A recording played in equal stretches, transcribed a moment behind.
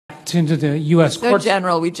into the U.S. So, courts.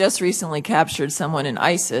 General, we just recently captured someone in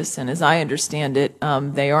ISIS, and as I understand it,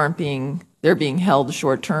 they're being held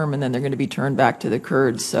short term, and then they're going to be turned back to the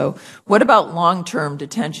Kurds. So what about long-term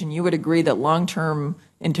detention? You would agree that long-term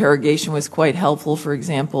interrogation was quite helpful, for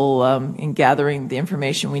example, in gathering the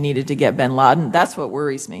information we needed to get bin Laden? That's what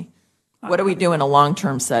worries me. What do we do in a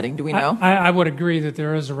long-term setting? Do we know? I would agree that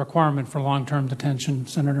there is a requirement for long-term detention,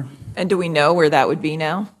 Senator. And do we know where that would be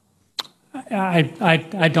now?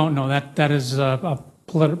 I don't know. That is a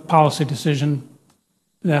policy decision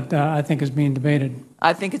that I think is being debated.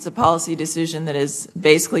 I think it's a policy decision that has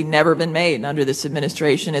basically never been made under this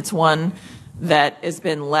administration. It's one that has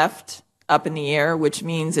been left up in the air, which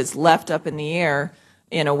means it's left up in the air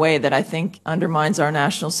in a way that I think undermines our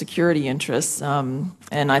national security interests. And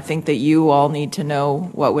I think that you all need to know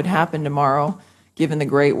what would happen tomorrow, given the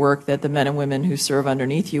great work that the men and women who serve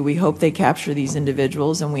underneath you. We hope they capture these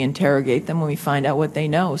individuals and we interrogate them when we find out what they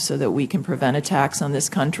know so that we can prevent attacks on this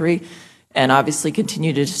country and obviously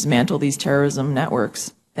continue to dismantle these terrorism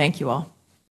networks. Thank you all.